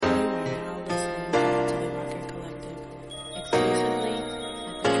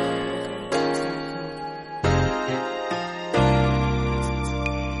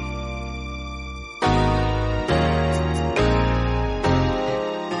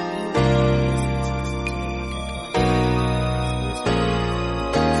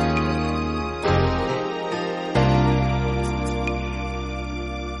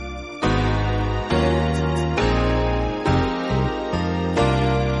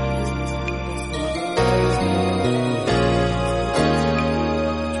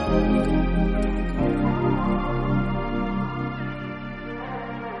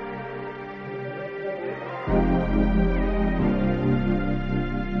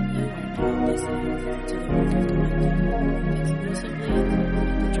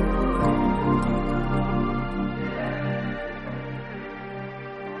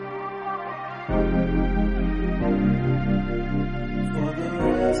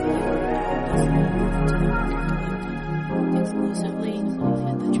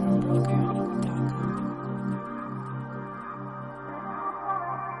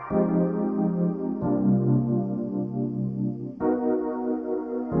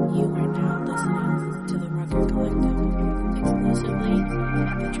You are now listening to the Rucker Collective, exclusively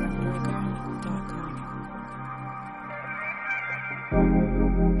at thedrumbroker.com.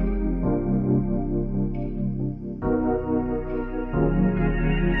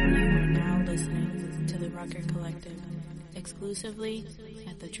 You are now listening to the Rucker Collective, exclusively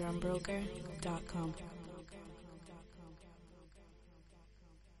at thedrumbroker.com.